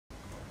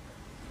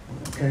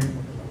Okay.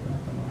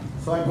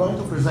 So I'm going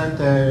to present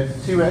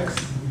TRex,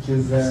 which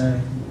is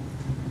a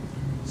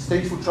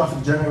stateful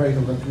traffic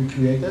generator that we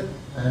created.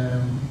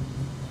 And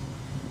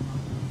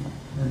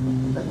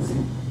let's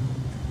see.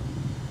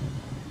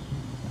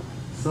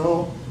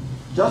 So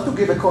just to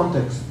give a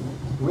context,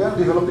 we are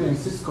developing in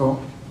Cisco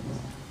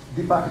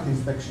deep packet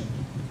inspection.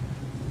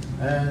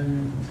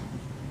 And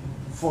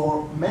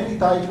for many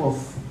type of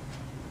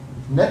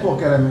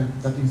network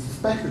element that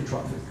inspect the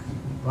traffic,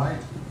 right?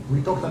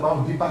 We talked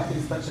about deep packet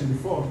inspection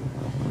before.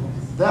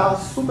 They are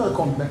super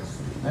complex,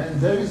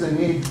 and there is a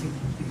need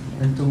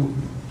to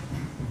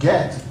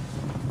get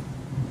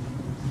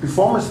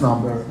performance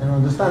number and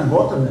understand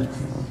bottlenecks.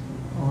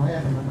 Oh, I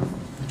have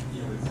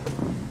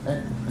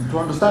and to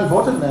understand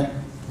bottleneck,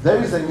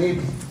 there is a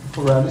need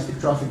for realistic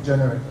traffic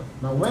generator.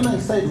 Now, when I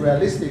say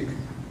realistic,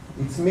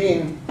 it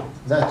means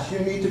that you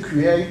need to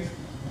create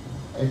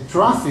a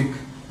traffic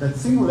that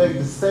simulates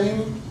the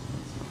same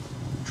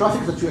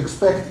traffic that you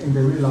expect in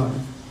the real life.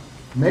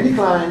 Many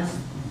clients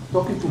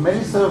talking to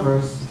many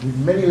servers with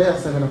many layer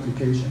 7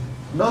 applications,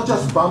 not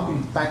just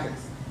bumping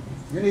packets.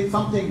 You need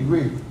something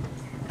real.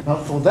 Now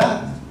for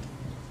that,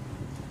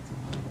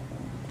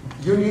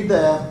 you need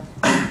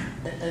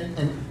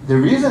and the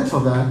reason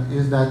for that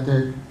is that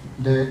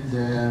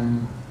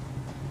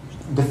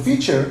the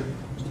feature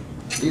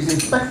is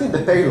inspecting the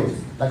payloads,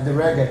 like the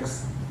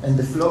regex and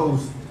the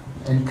flows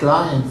and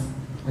clients,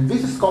 and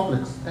this is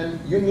complex, and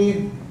you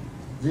need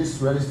this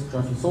realistic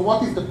traffic. So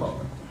what is the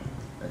problem?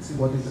 Let's see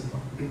what is the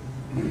problem.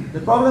 The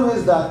problem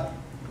is that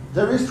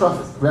there is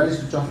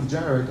realistic traffic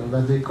generator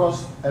that they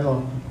cost a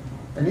lot.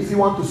 And if you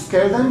want to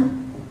scale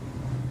them,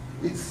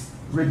 it's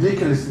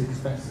ridiculously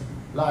expensive.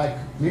 Like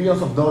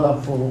millions of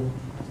dollars for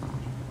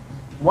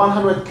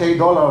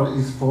 $100K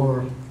is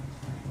for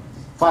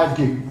 5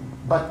 gig.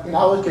 But in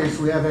our case,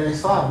 we have an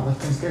SR that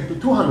can scale to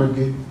 200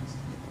 gig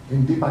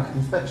in deep packet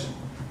inspection.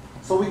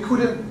 So we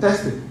couldn't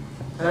test it.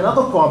 And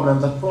another problem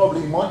that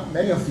probably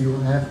many of you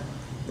have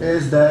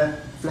is the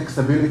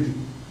flexibility.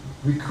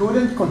 We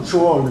couldn't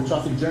control the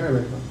traffic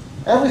generator.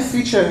 Every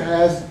feature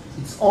has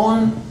its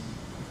own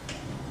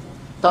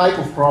type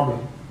of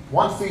problem.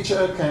 One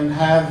feature can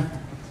have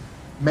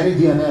many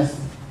DNS.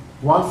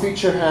 One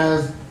feature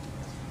has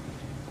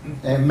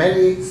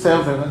many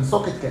server and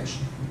socket cache.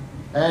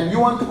 And you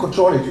want to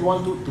control it. You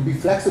want to be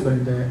flexible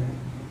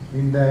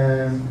in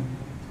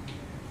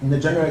the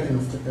generating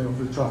of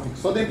the traffic.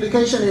 So the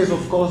implication is,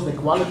 of course, the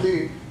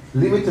quality,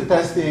 limited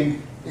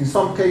testing. In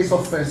some case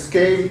of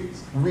scale,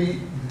 we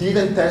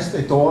didn't test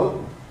at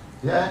all.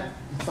 Yeah,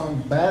 it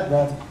sounds bad,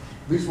 but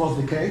this was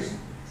the case.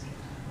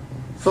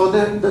 So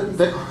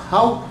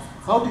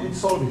how did it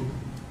solve it?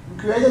 We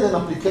created an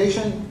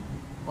application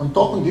on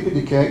top of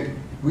DPDK.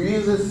 We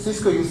use a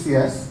Cisco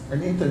UCS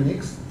and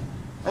Intermix,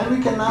 and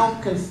we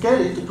can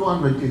scale it to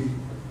 200 gig.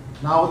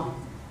 Now,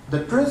 the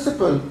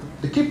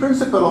key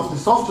principle of the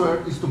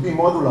software is to be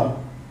modular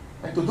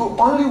and to do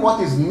only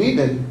what is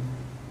needed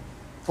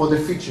for the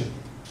feature.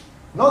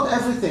 Not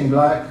everything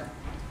like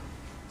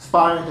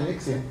Sparent and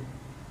Ixia,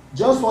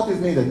 just what is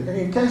needed. And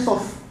in case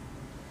of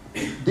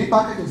deep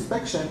packet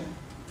inspection,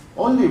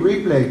 only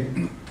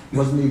replay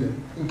was needed.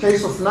 In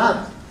case of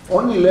NAT,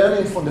 only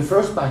learning from the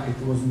first packet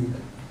was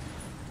needed.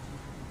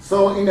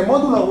 So in a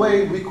modular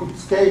way, we could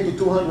scale to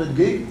 200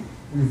 gig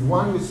with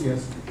one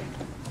UCS.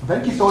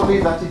 Venki told me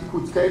that it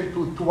could scale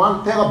to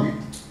 1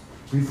 terabit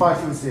with 5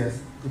 UCS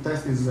to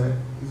test his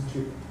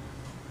chip.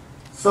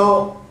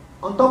 So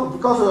on top,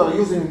 because we are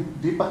using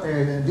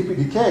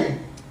DPDK,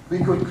 we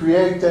could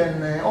create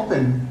an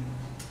open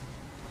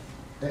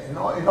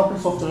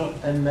software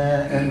and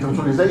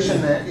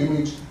virtualization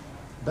image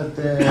that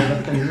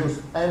can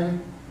use.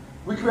 And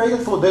we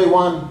created for day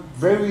one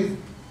very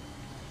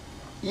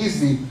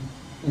easy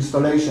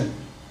installation,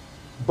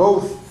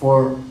 both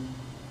for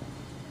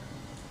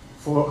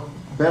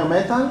bare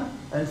metal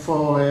and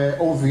for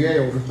OVA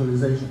or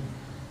virtualization.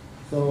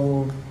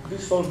 So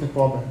this solves the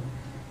problem.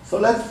 So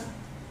let's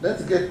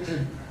get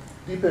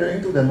deeper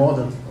into the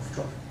model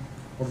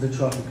of the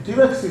traffic.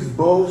 TRex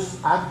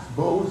acts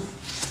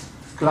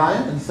both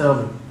client and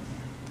server.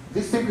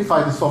 This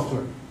simplifies the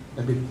software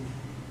a bit.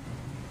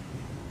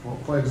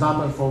 For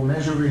example, for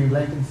measuring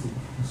latency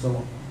and so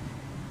on.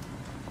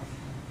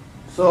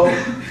 So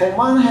from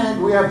one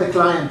hand, we have the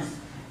clients,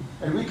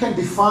 and we can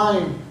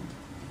define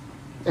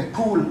a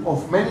pool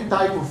of many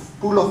type of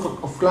pool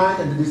of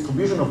client and the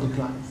distribution of the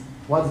clients.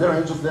 What's the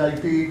range of the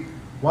IP?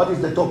 What is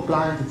the top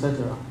client,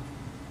 etc.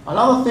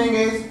 Another thing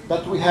is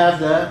that we have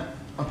the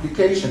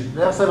application,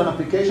 layer 7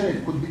 application.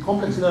 It could be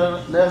complex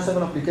layer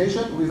 7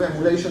 application with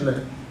emulation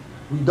layer.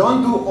 We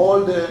don't do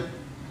all the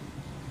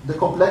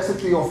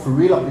complexity of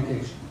real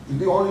application. We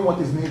do only what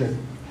is needed.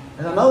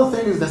 And another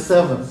thing is the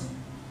servers.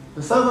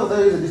 The server,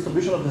 there is a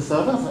distribution of the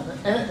servers,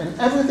 and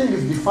everything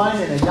is defined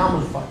in a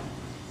YAML file.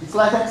 It's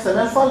like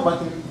XML file,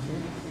 but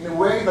in a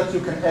way that you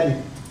can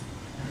edit.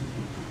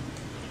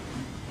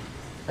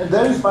 And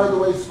there is, by the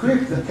way,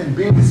 script that can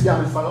build this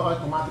YAML file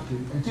automatically.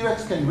 And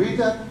TRex can read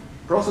that,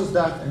 process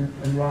that,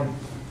 and run it.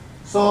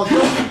 So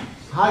just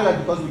highlight,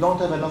 because we don't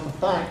have a lot of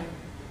time,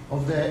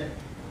 of the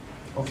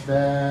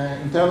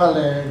internal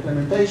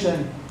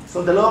implementation.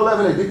 So the lower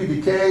level is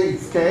DPDK,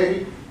 it's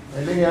scale,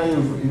 linearly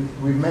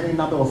with many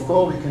number of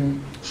core. We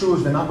can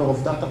choose the number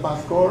of data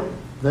path core.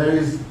 There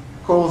is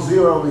core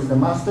 0 is the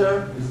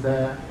master,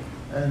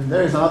 and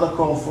there is another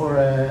core for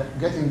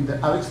getting the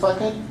RX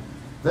packet.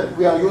 That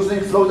we are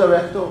using flow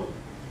director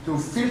to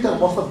filter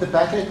most of the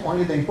packet.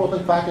 Only the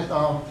important packets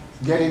are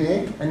getting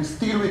in, and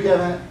still we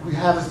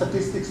have a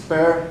statistics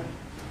per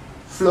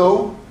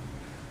flow.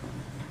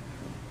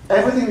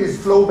 Everything is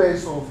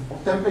flow-based or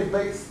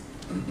template-based.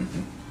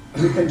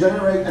 We can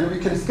generate and we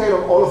can scale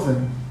on all of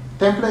them.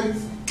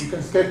 Templates, we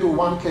can scale to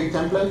 1K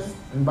templates,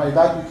 and by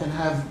that we can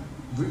have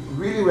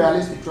really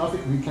realistic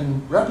traffic. We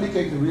can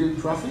replicate the real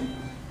traffic.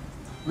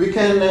 We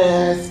can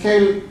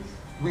scale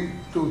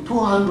to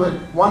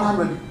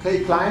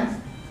 100K clients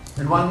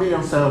and 1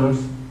 million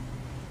servers.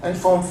 And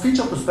from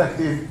feature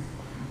perspective,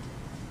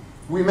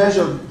 we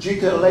measure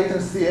jitter,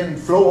 latency, and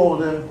flow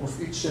order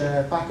of each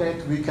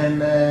packet.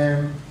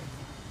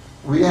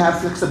 We have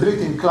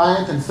flexibility in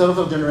client and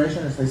server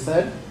generation, as I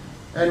said,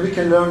 and we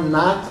can learn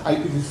NAT,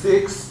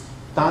 IPv6,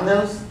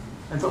 tunnels,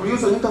 and from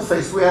user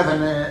interface, we have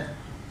a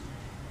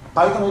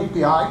Python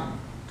API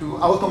to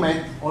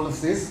automate all of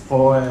this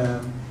for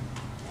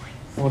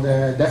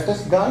the dev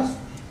test guys,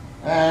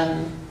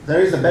 and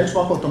there is a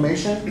benchmark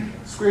automation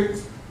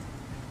script,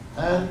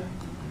 and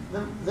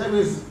there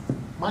is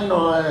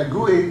minor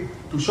GUI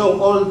to show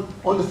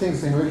all the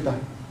things in real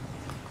time.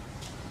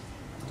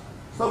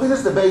 So this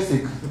is the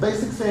basic. The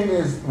basic thing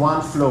is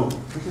one flow.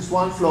 This is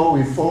one flow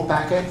with 4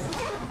 packets.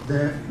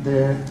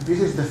 This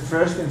is the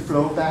first in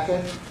flow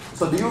packet.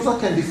 So the user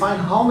can define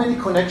how many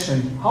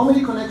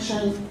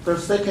connections per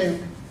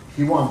second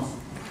he wants.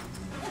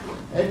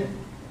 And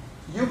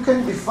you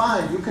can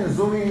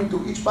zoom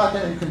into each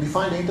packet and you can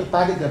define the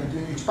inter-packet gap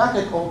between each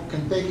packet, or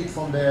can take it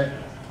from the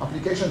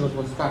application that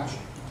was captured.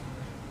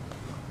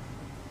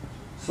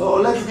 So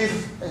let's give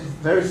a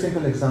very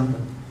simple example.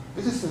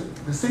 This is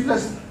the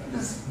simplest,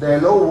 this is the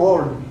hello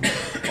world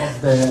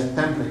of the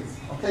templates.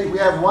 Okay, we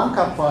have one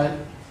cap file,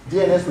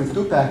 DNS with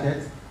 2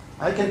 packets.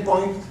 I can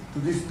point to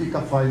this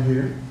pickup file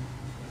here,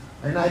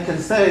 and I can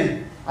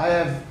say I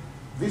have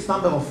this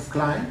number of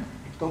clients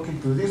talking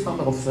to this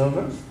number of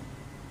servers,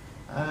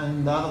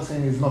 and the other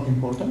thing is not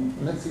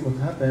important. Let's see what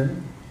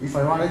happens if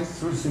I run it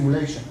through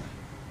simulation.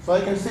 So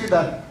I can see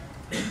that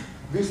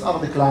these are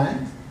the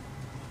clients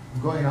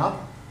going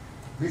up,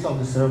 these are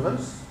the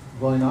servers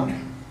going up,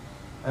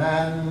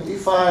 and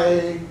if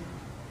I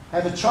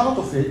have a chart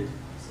of it,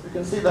 you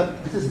can see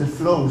that this is the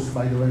flows,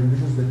 by the way,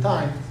 this is the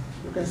time.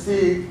 You can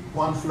see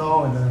one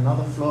flow and then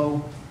another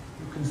flow.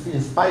 You can see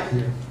a spike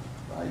here,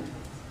 right?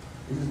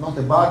 This is not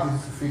a bug,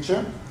 this is a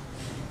feature.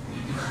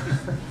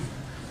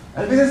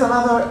 And this is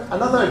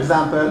another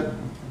example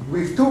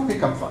with 2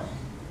 pickup files,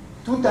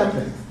 2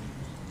 templates,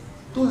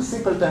 2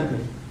 simple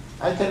templates.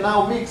 I can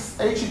now mix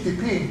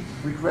HTTP,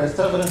 request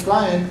server and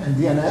client, and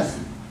DNS,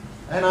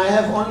 and I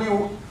have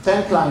only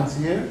 10 clients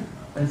here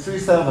and 3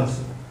 servers.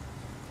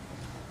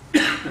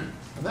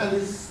 And then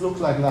this looks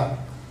like that.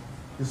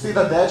 You see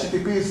that the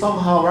HTTP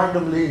somehow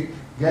randomly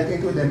get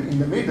into them in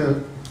the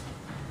middle,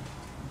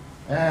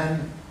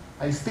 and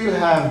I still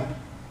have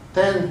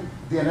 10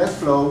 DNS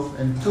flows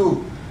and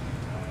 2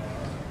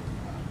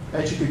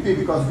 HTTP,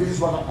 because this is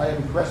what I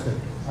requested.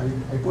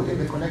 I put in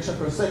the connection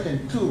per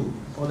second 2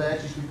 for the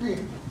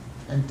HTTP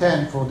and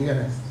 10 for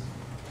DNS.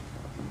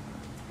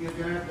 You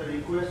can have the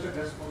request and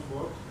response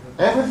work?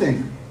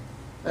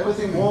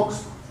 Everything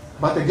works,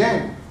 but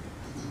again,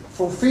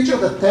 for feature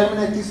that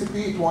terminate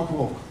TCP, it won't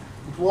work.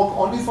 It works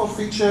only for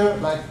feature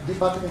like deep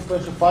packet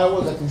inspection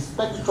firewall that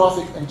inspect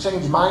traffic and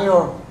change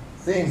minor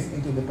things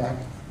into the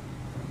packet.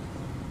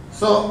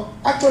 So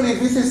actually,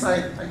 this is,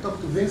 I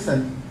talked to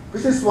Vincent,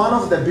 this is one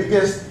of the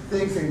biggest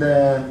things in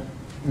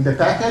the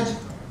package.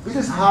 This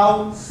is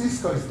how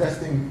Cisco is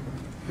testing.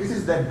 This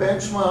is the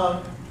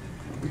benchmark.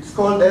 It's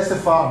called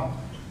SFR.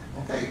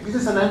 Okay, this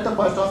is an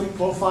enterprise traffic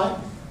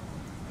profile.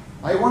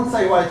 I won't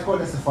say why it's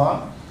called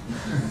SFR.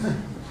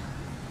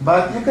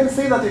 But you can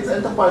see that it's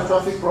enterprise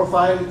traffic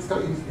profile. It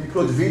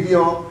includes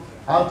video,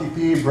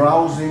 RTP,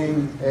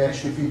 browsing,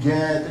 HTTP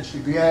GET,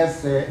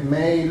 HTTPS,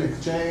 mail,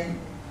 exchange.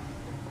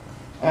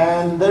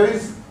 And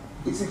it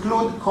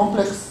includes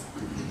complex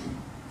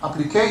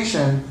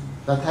application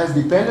that has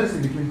dependency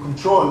between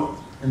control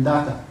and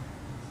data,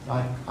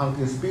 like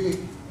RTSP.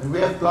 And we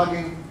have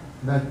plugins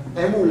that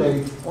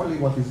emulate only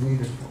what is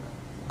needed for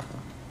that.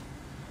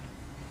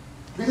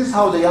 This is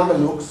how the YAML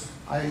looks.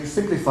 I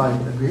simplified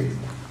it a bit.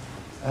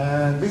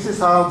 And this is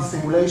how the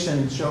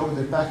simulation shows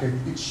the packet.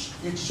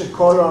 Each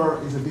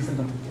color is a different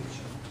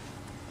application.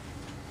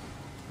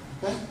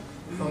 Okay?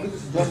 So this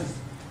is just,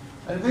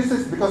 and this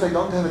is, because I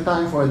don't have the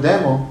time for a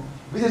demo,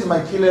 this is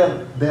my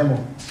killer demo.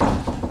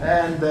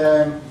 And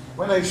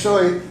when I show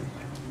it,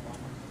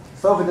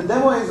 so the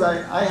demo is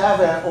I have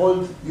an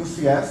old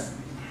UCS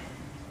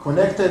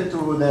connected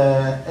to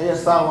the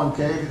ASR1K,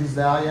 this is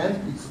the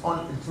high-end.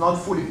 It's not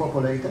fully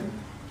populated.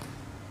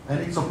 And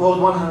it supports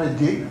 100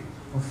 gig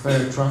of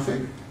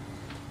traffic,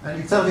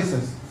 and it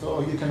services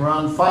So you can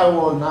run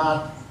firewall,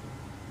 NAT,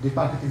 the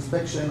packet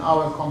inspection,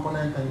 our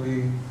component, and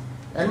we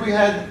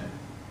had,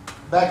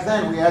 back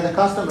then, we had a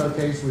customer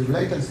case with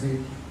latency,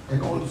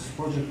 and all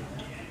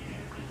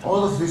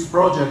of these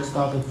projects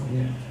started from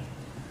here.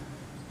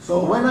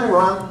 So when I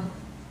run,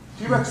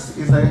 TRex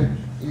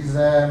is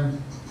a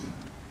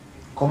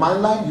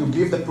command line. You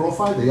give the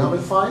profile, the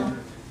YAML file,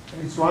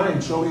 and it's running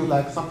and show you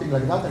like something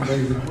like that, and there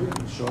is a query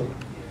to show you.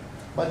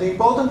 But the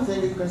important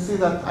thing, you can see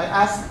that I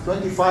asked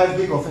 25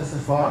 gig of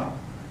SFR.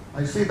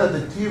 I see that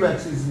the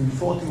TRex is in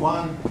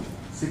 41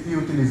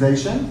 CPU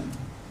utilization.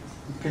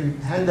 It can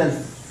handle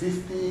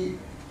 15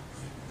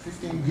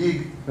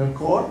 gig per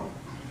core.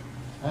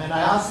 And I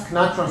ask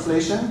NAT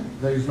translation.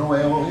 There is no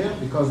error here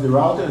because the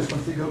router is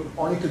configured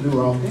only to do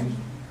routing.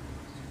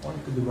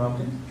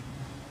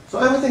 So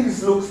everything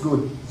looks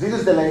good. This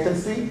is the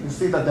latency. You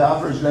see that the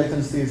average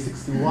latency is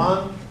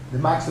 61. The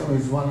maximum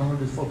is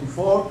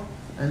 144.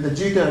 And the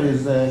jitter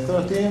is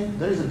 13.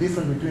 There is a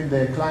difference between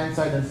the client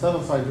side and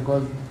server side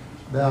because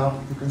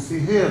you can see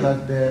here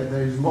that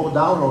there is more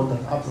download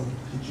than upload,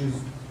 which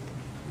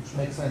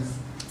makes sense.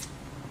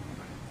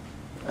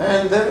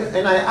 And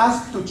I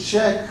asked to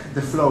check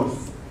the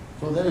flows.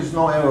 So there is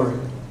no error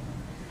here.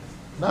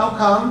 Now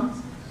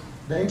comes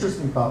the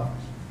interesting part.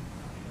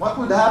 What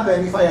would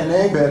happen if I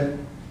enable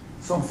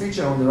some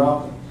feature on the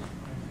router?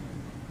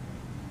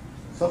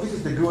 So this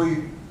is the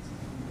GUI.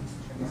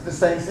 It's the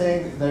same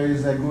thing. There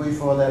is a GUI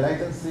for the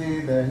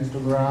latency, the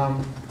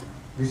histogram.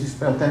 This is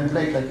per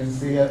template. I can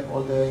see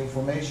all the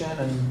information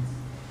and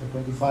the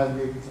 25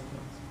 gig, etc.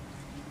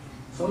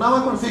 So now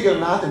I configure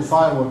NAT and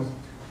firewall.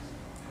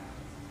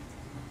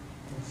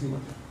 Let's see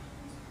what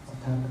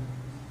happened.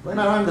 When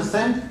I run the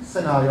same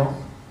scenario,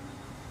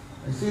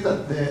 I see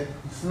that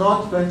it's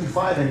not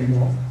 25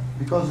 anymore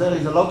because there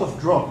is a lot of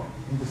drop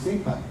in the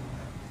sync packet.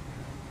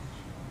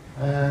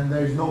 And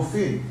there is no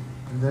feed.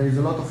 And there is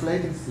a lot of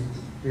latency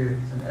here,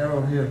 an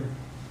error here.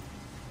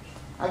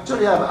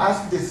 Actually, I've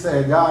asked these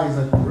guys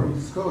that wrote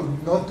this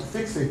code not to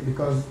fix it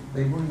because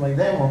they ruined my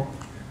demo.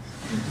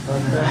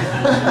 But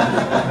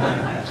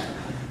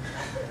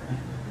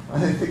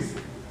they fixed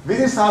it. This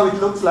is how it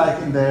looks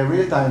like in the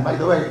real time. By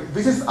the way,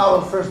 this is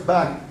our first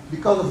bug.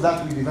 Because of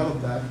that, we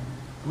developed that.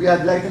 We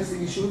had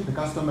latency issues. The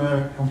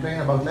customer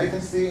complained about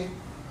latency,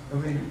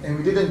 and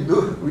we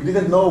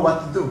didn't know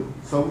what to do.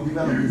 So we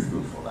developed this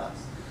tool for that.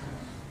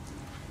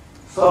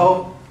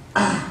 So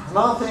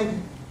another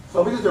thing.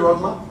 So this is the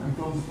roadmap.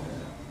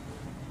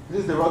 This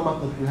is the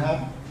roadmap that we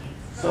have.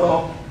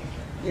 So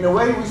in a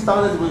way, we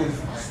started with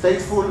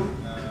stateful,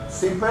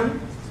 simple,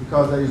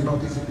 because there is no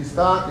TCP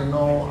stack and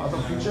no other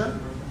feature.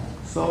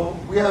 So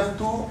we have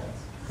two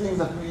things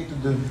that we need to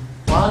do.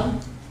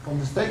 One, from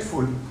the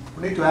stateful,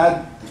 we need to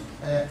add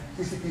a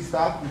TCP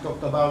stack. We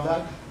talked about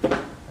that.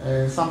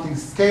 Something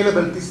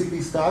scalable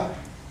TCP stack.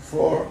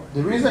 For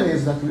the reason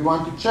is that we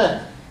want to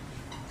check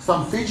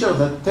some features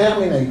that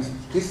terminate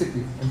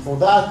TCP. And for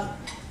that,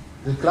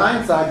 the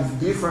client side is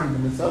different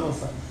than the server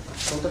side.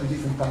 Totally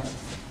different pattern.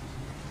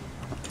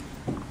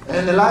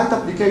 And a light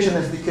application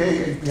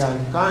SDK API.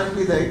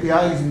 Currently, the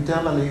API is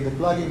internally, the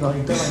plugins are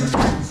internally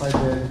inside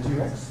the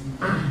TRex.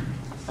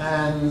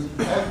 And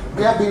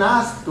we have been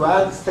asked to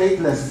add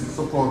stateless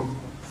support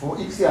for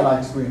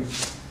XCI-like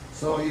screens.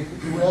 So if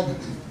you had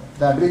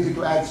the ability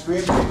to add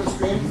screens, simple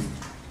screens,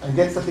 and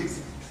get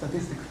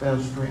statistics per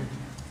screen.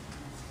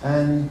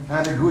 And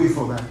add a GUI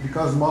for that,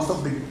 because most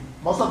of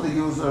the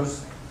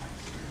users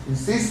in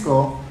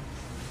Cisco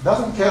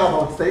doesn't care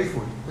about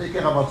stateful. They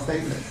care about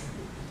stateless.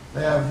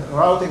 They have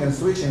routing and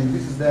switching.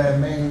 This is their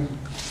main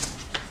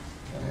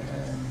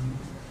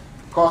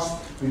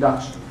cost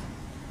reduction.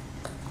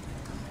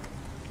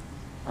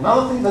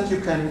 Another thing that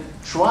you can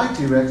try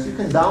TRex, you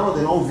can download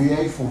an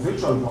OVA for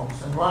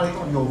VirtualBox and run it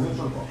on your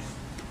VirtualBox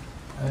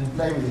and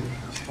play with it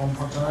from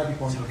functionality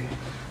point of view.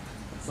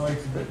 So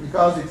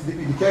because it's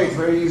DPDK, it's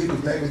very easy to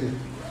play with it.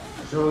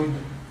 So in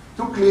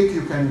 2 clicks,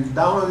 you can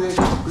download it,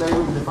 play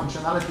with the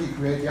functionality,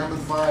 create the YAML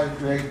file,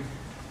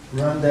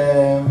 run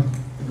the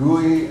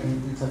GUI,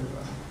 and etc.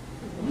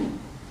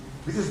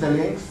 This is the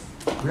links.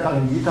 We are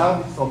in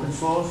GitHub, it's open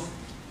source,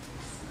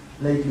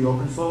 lately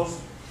open source.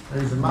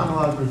 There is a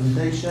manual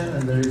presentation,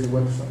 and there is a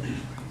website.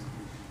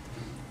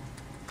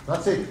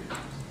 That's it.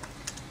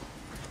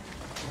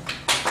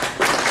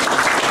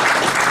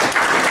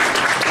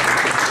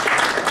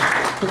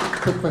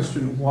 Quick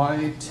question.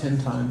 Why 10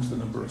 times the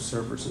number of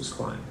servers as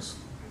clients?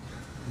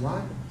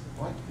 Why?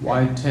 What?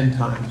 Why 10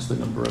 times the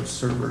number of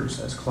servers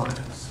as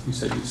clients? You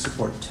said you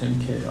support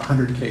 10K,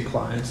 100K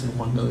clients and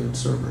 1 million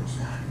servers.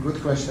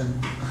 Good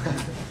question.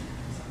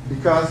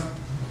 Because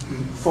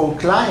for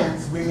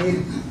clients, we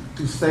need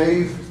to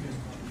save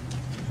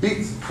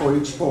bits for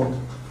each port.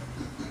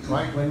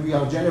 Right? When we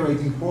are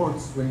generating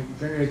ports, when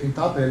generating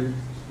tuple,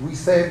 we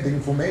save the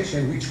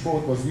information which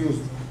port was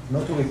used,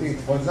 not to repeat.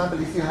 For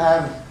example, if you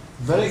have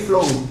very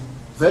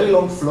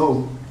long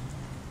flow,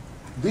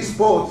 this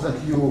port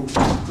that you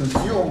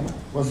consume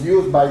was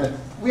used by the.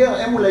 We are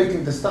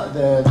emulating the socket.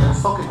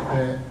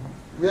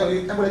 We are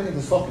emulating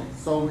the socket,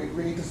 so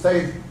we need to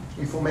save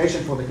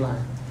information for the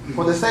client.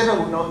 For the saver,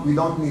 we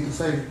don't need to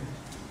save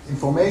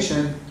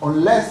information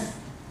unless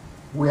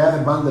we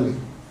have a bundling.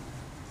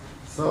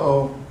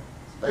 So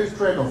there is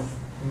trade-off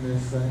in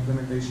this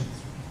implementation.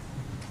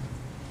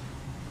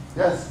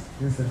 Yes,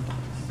 Vincent.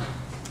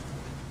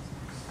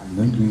 I'm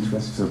not going to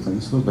ask you open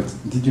source, but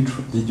did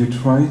you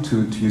try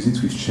to use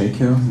it with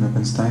Shaker in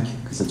OpenStack?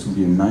 Because that would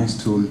be a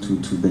nice tool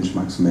to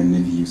benchmark some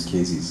NAV use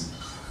cases.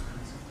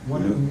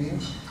 What do you mean?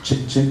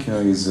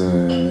 Shaker is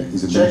a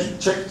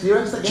check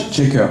TRex again?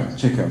 Shaker.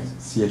 CHAKER.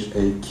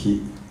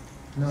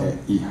 No.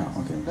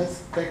 Okay.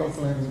 Let's take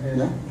also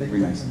Yeah, very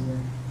nice.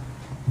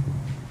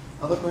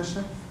 Other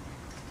question?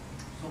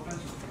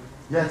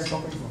 Yes,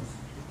 open source.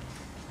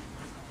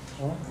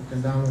 You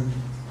can download.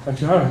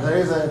 Thank you, Hanoch. There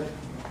is a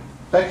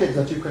package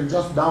that you can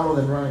just download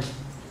and run it.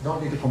 You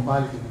don't need to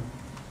compile it even.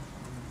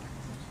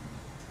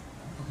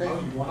 Okay?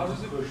 How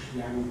does it push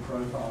YAML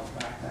profiles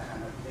back to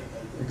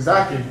Hanoch?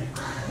 Exactly.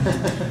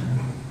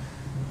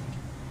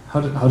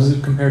 How does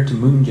it compare to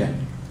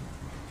MoonGen?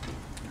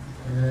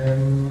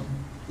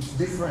 It's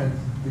different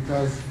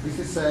because this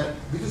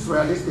is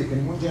realistic,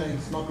 and MoonGen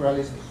it's not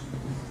realistic.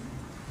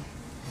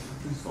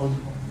 It's all.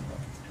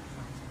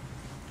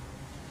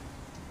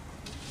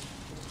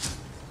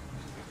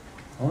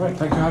 All right,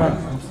 thank you,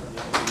 Hanoch.